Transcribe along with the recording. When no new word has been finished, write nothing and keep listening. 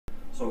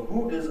So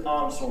who is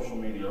on social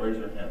media? Raise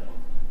your hand.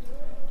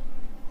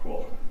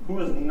 Cool. Who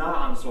is not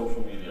on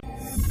social media?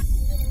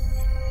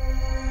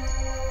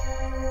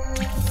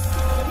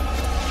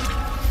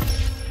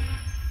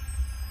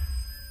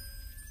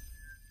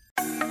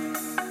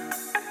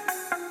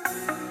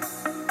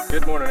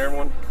 Good morning,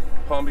 everyone.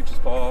 Palm Beaches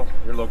Paul,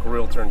 your local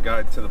realtor and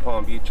guide to the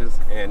Palm Beaches,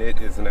 and it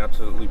is an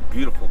absolutely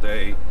beautiful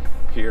day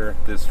here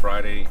this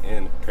Friday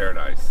in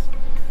Paradise.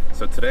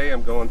 So today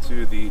I'm going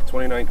to the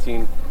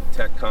 2019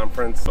 Tech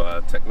Conference,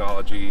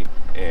 technology,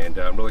 and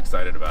I'm really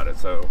excited about it.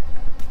 So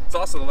it's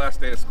also the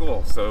last day of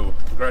school, so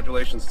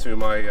congratulations to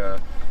my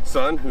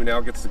son, who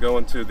now gets to go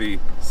into the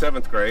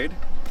 7th grade.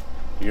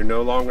 You're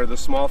no longer the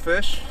small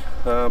fish,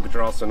 but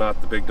you're also not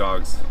the big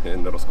dogs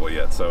in middle school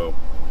yet, so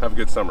have a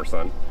good summer,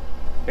 son.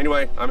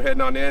 Anyway, I'm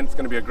heading on in. It's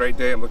going to be a great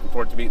day. I'm looking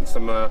forward to meeting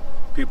some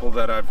people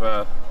that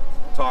I've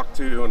talked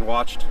to and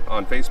watched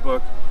on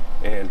Facebook,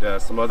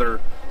 and some other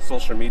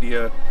social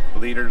media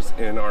leaders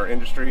in our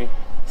industry.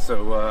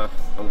 So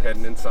I'm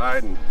heading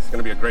inside, and it's going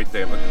to be a great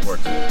day. I'm looking forward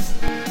to it.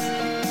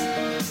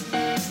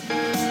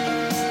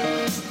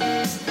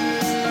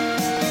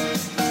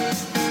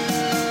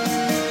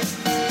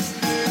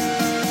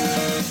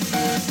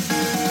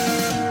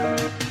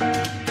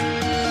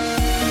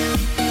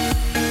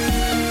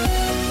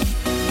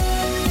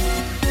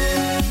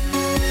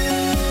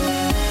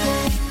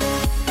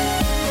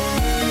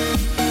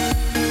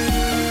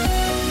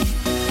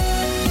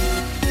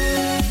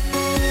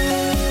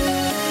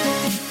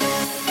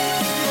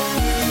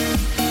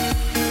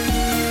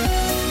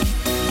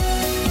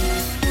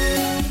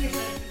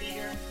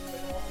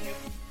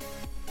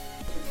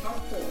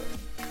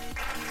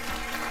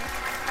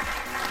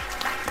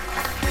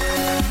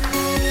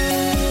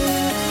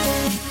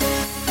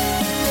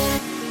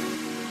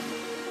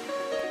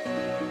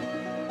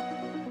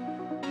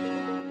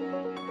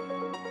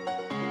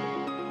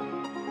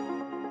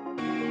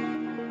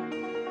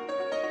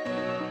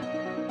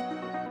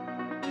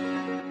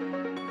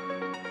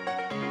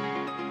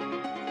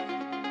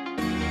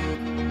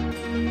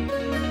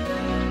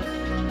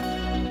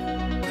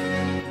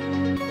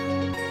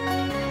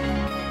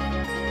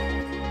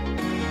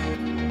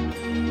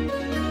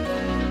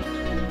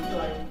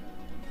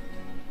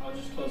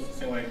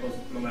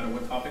 No matter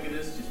what topic it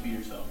is, just be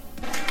yourself.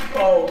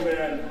 Oh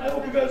man, I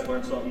hope you guys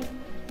learned something.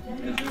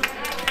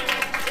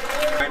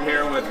 I'm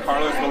here with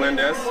Carlos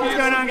Melendez. What's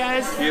going on,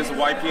 guys? He is the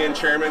YPN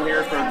chairman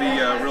here for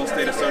the Real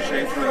Estate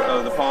Association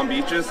of the Palm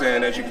Beaches,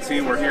 and as you can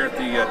see, we're here at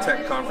the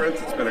Tech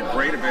Conference. It's been a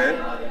great event.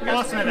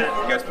 Awesome event.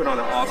 You guys put on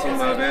an awesome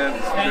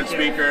event. Good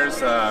speakers.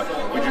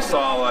 We just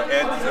saw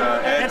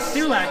Ed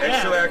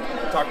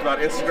Stulak talked about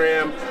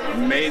Instagram.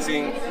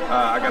 Amazing.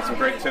 I got some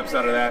great tips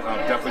out of that.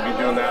 I'll definitely be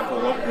doing that for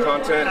local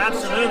content.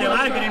 Absolutely, a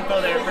lot of good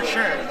info there for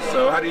sure.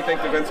 So how do you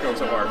think the event's going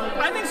so far?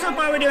 I think so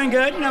far we're doing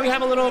good. You know, we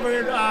have a little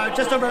over,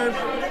 just over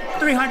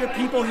 300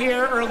 people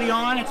here early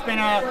on. It's been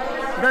a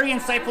very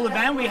insightful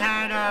event. We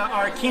had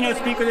our keynote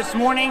speaker this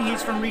morning.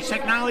 He's from Reach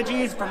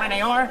Technologies, from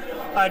NAR,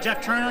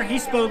 Jeff Turner. He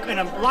spoke in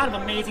a lot of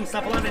amazing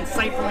stuff, a lot of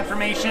insightful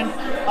information.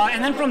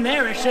 And then from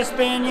there, it's just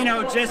been, you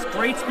know, just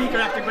great speaker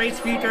after great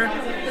speaker.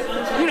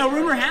 You know,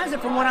 rumor has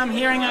it, from what I'm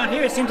hearing out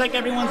here, it seems like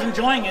everyone's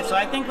enjoying it. So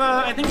I think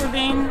we're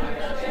being,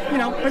 you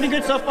know, pretty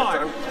good so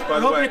far.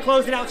 We're hoping to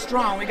close it out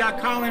strong. We got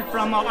Colin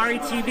from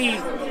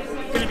RETV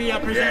going to be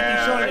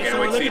presenting shortly, so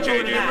we're looking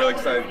forward to that. Really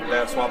excited to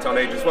have Small Town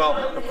Age as well.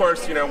 Of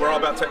course, you know, we're all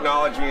about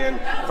technology,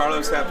 and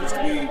Carlos happens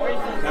to be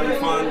having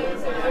fun.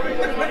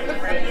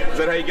 Is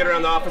that how you get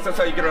around the office? That's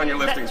how you get around your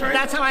listings, right?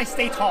 That's how I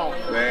stay tall.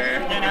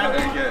 Man, you know?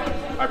 Very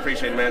good. I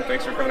appreciate it, man.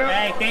 Thanks for coming out.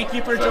 Hey, thank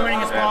you for joining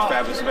us, Paul.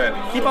 Fabulous event.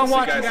 Keep on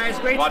watching, guys.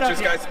 Great watch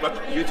stuff. Watch this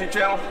guy's YouTube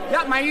channel?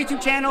 Yep, my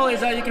YouTube channel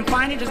is, you can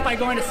find it just by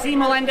going to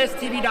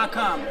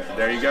cmelendeztv.com.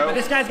 There you go. But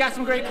this guy's got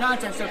some great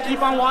content, so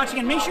keep on watching,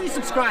 and make sure you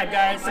subscribe,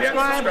 guys.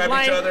 Subscribe,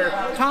 like, each other.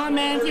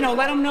 Comment, you know,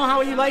 let them know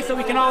how you like so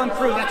we can all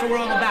improve. That's what we're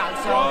all about.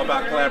 So. We're all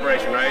about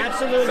collaboration, right?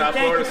 Absolutely. South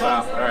Thank Florida you,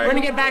 Paul. South. All right. We're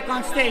going to get back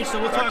on stage,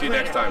 so we'll talk to you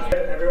later. next time.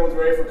 Everyone's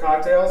ready for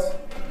cocktails?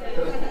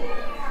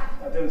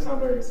 That didn't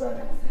sound very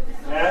exciting.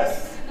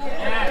 Yes?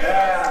 Yes.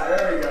 Yeah,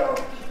 there we go.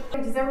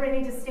 Does everybody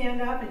need to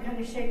stand up and kind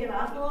of shake it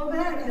off a little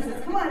bit? Because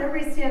it's, come on,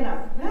 everybody stand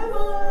up. Come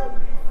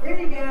on. There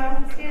you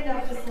go. Stand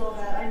up just a little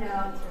bit. I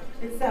know.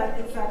 It's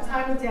that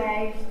time of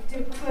day.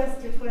 Do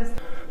twist.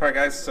 All right,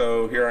 guys,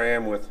 so here I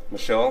am with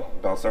Michelle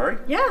Balsari.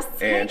 Yes,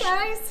 and hey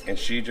guys. And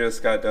she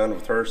just got done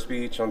with her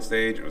speech on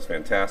stage. It was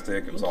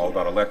fantastic. It was all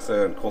about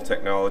Alexa and cool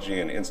technology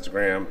and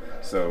Instagram.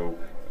 So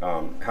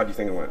how do you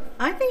think it went?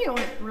 I think it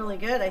went really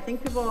good. I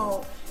think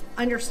people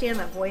understand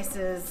that voice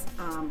is,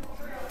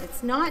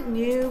 it's not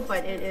new,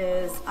 but it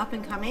is up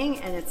and coming,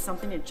 and it's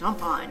something to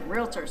jump on.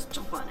 Realtors,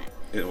 jump on it.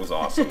 It was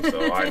awesome.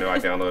 So I know I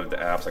downloaded the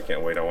apps. I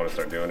can't wait. I want to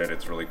start doing it.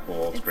 It's really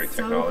cool. It's great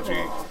technology.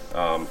 So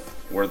cool.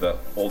 We're the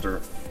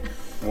older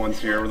ones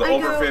here. We're the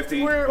over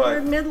 50. We're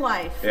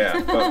midlife.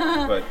 Yeah,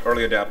 but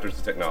early adapters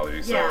to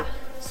technology. So, yeah.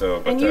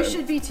 But, and you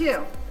should be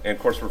too. And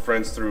of course, we're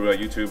friends through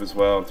YouTube as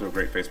well, and through a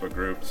great Facebook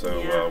group.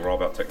 So we're all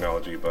about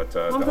technology. But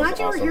I'm glad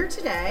you were here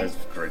today. It's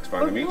great to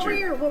finally meet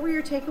you. What were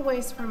your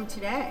takeaways from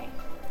today?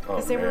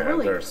 because they were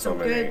really some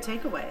good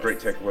takeaways. Great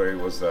takeaway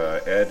was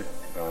Ed,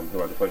 who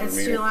I had the pleasure of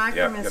meeting. Stulak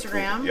from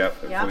Instagram. Yep,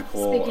 it's really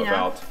cool. Speaking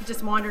about he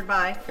just wandered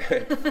by.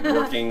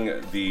 working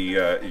working the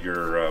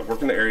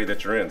area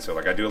that you're in. So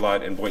like I do a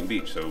lot in Boynton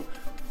Beach, so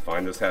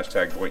find this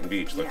hashtag Boynton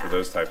Beach. Look for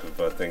those type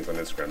of things on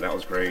Instagram. That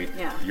was great.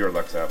 Yeah. Your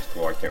Alexa app's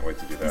cool. I can't wait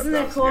to do that. Isn't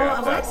that cool?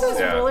 Alexa's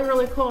really,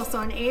 really cool.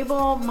 So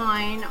enable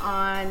mine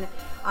on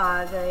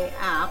the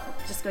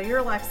app. Just go to your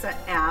Alexa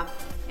app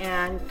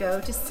and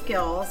go to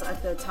skills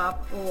at the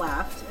top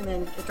left, and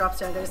then it drops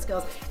down, go to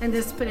skills, and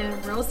just put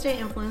in real estate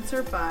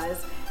influencer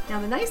buzz.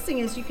 Now the nice thing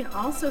is you can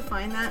also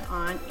find that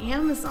on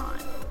Amazon.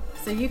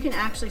 So you can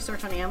actually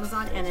search on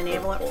Amazon and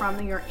enable it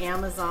from your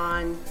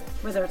Amazon,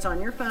 whether it's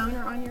on your phone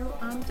or on your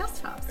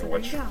desktop. So there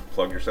you go.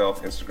 Plug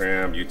yourself,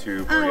 Instagram,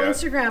 YouTube.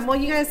 Instagram. Well,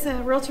 you guys,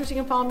 realtors, you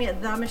can follow me at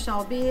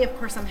 @MichelleB. Of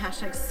course, I'm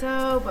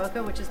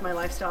 #SoBoca, which is my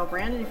lifestyle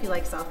brand. And if you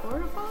like South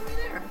Florida, follow me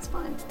there. It's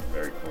fun.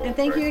 Very cool. And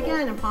thank you cool.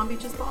 again, and Palm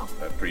Beach is fall.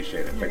 I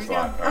appreciate it. Thanks a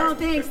lot. All right.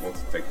 Thanks.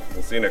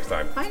 We'll see you next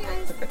time. Bye,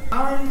 guys.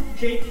 John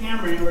J.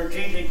 Cameron, or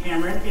JJ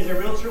Cameron, is a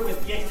realtor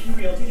with EXP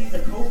Realty. He's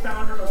the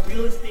co-founder of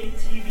Real Estate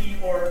TV,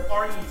 or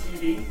RETV.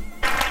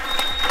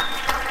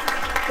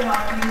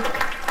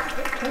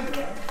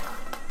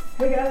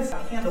 Hey guys,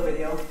 I'll handle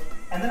video,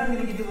 and then I'm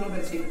going to give you a little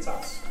bit of secret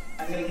sauce.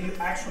 I'm going to give you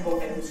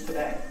actionable items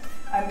today.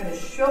 I'm going to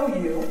show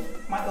you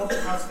my open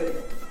house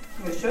video.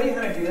 I'm going to show you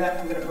how to do that.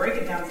 I'm going to break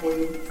it down for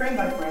you, frame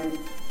by frame,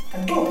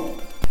 and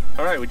boom.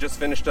 All right, we just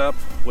finished up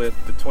with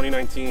the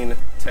 2019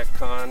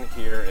 TechCon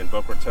here in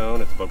Boca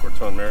Raton. It's Boca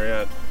Raton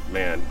Marriott.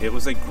 Man, it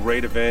was a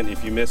great event.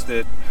 If you missed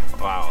it,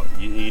 wow,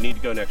 you need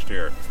to go next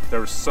year. There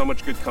was so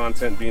much good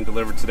content being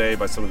delivered today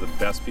by some of the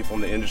best people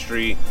in the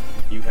industry.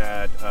 You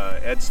had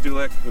Ed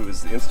Stulak, who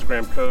is the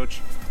Instagram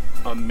coach.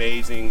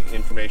 Amazing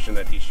information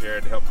that he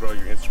shared to help grow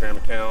your Instagram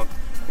account.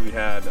 We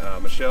had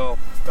Michelle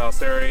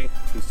Balseri,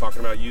 who's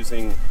talking about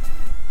using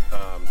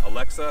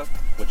Alexa,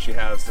 which she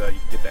has. You can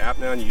get the app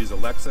now and you use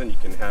Alexa, and you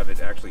can have it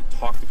actually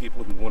talk to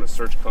people who want to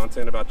search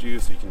content about you,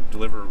 so you can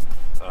deliver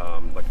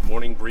like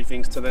morning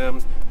briefings to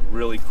them.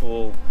 Really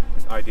cool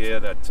idea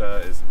that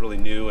is really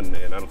new, and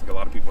I don't think a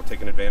lot of people are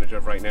taking advantage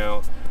of right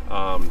now.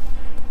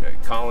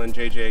 Colin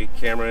JJ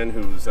Cameron,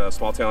 who's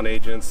Small Town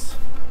Agents,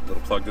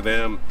 little plug to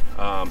them,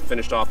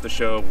 finished off the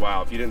show.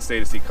 Wow, if you didn't stay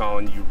to see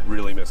Colin, you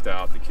really missed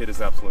out. The kid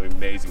is absolutely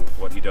amazing with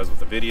what he does with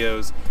the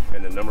videos,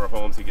 and the number of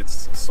homes he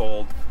gets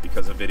sold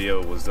because of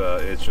video was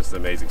it's just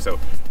amazing. So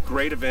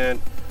great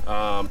event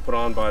put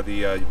on by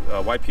the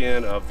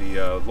YPN of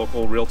the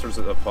local realtors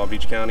of Palm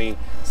Beach County.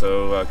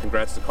 So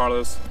congrats to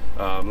Carlos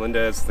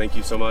Melendez, thank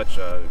you so much.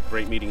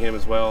 Great meeting him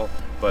as well.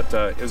 But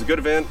it was a good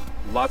event,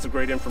 lots of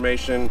great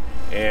information,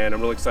 and I'm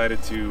really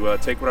excited to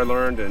take what I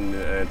learned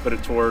and put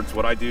it towards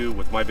what I do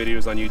with my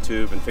videos on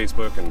YouTube and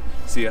Facebook, and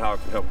see how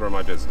it can help grow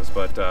my business.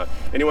 But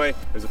anyway,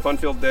 it was a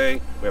fun-filled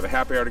day. We have a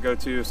happy hour to go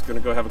to, so going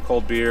to go have a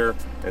cold beer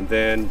and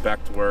then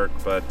back to work.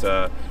 But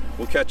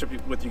we'll catch up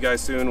with you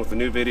guys soon with a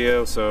new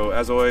video. So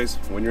as always,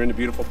 when you're in the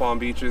beautiful Palm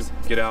Beaches,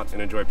 get out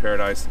and enjoy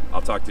paradise.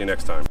 I'll talk to you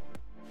next time.